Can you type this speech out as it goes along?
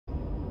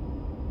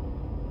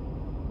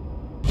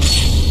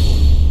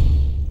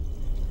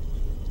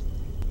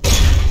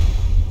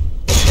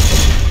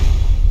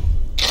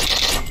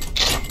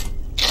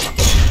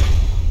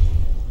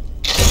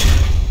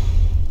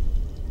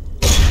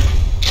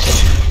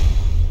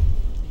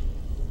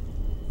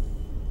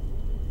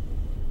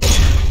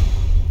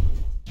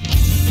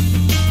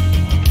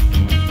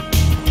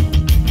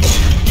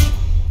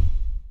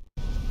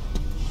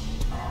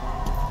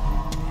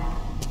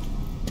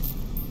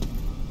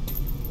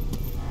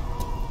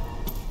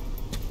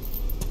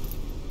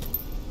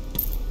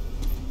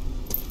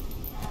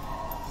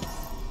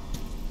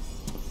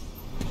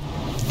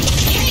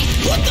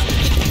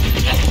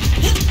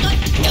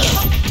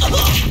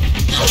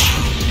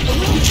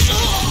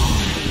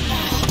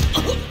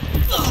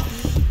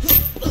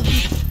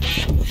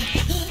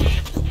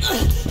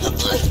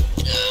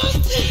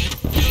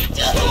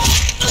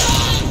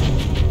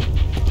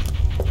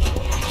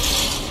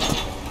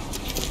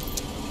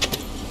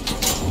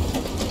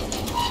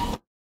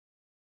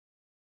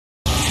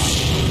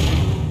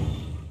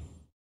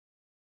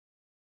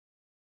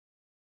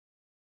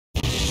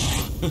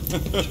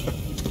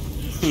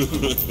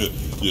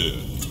Yeah,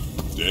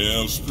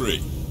 damn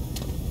straight.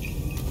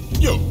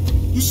 Yo,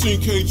 you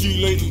seen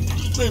KG lately?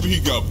 Maybe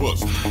he got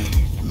busted.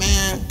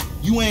 Man,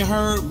 you ain't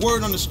heard?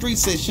 Word on the street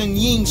said Shun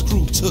Ying's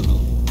crew took him.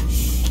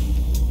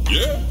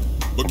 Yeah,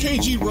 but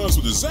KG runs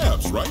with the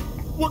Zaps, right?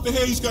 What the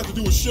hell he's got to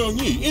do with Shun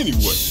Ying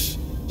anyway?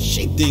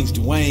 She thinks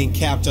Dwayne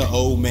capped her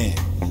old man,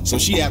 so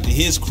she after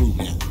his crew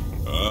now.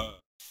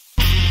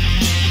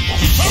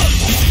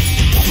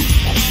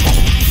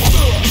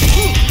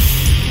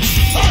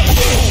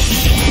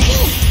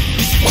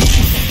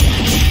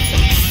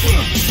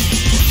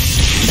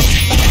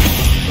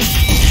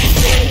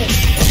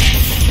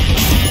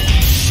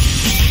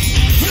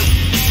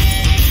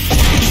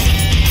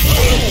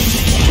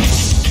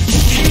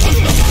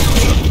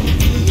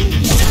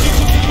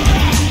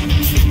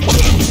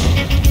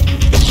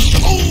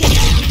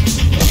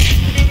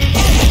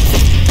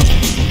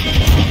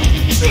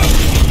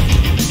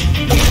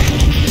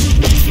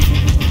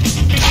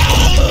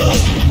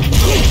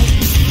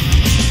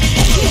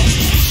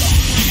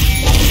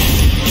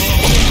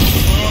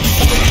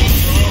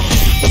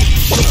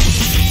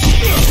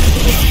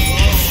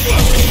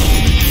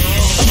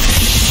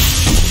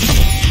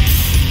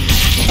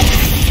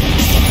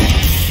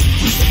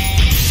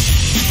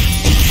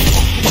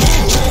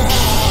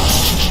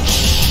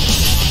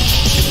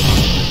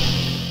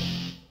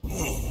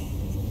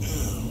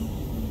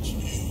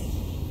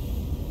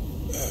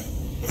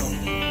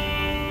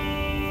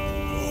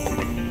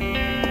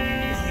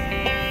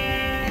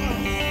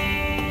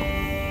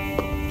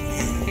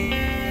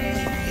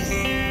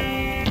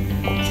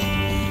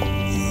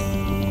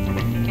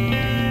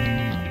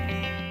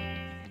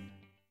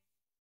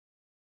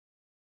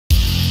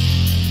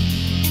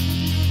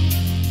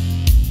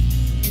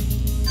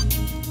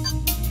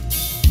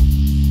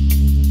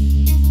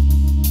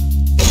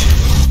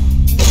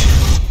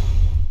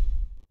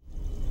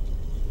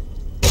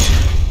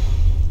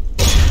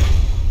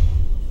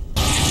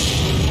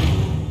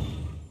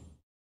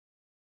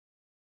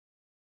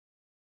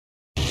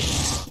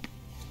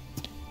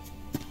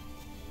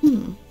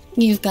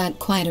 You've got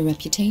quite a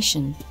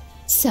reputation.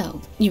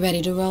 So, you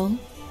ready to roll?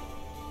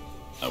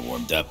 I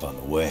warmed up on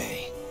the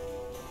way.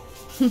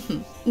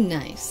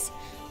 Nice.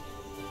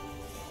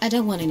 I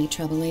don't want any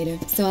trouble later,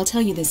 so I'll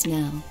tell you this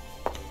now.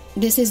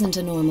 This isn't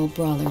a normal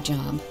brawler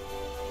job.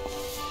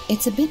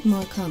 It's a bit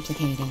more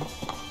complicated.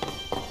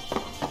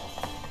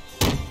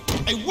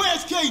 Hey,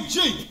 where's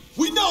KG?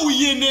 We know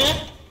he in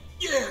there.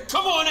 Yeah,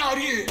 come on out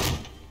here.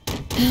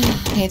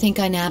 I think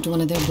I nabbed one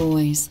of their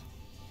boys.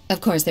 Of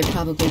course, they're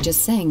probably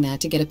just saying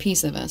that to get a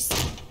piece of us.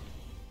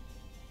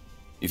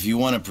 If you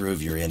want to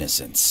prove your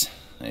innocence,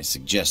 I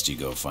suggest you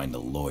go find a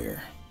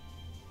lawyer.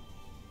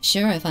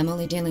 Sure, if I'm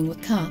only dealing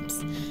with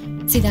cops.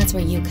 See, that's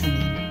where you come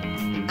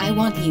in. I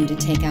want you to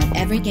take out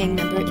every gang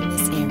member in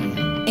this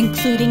area,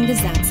 including the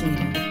Zaps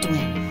leader,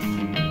 Dwayne.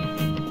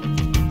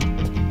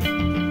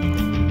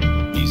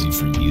 Easy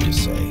for you to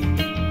say.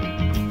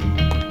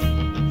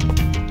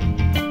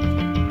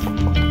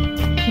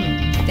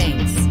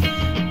 Thanks.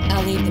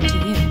 I'll leave them to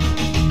you.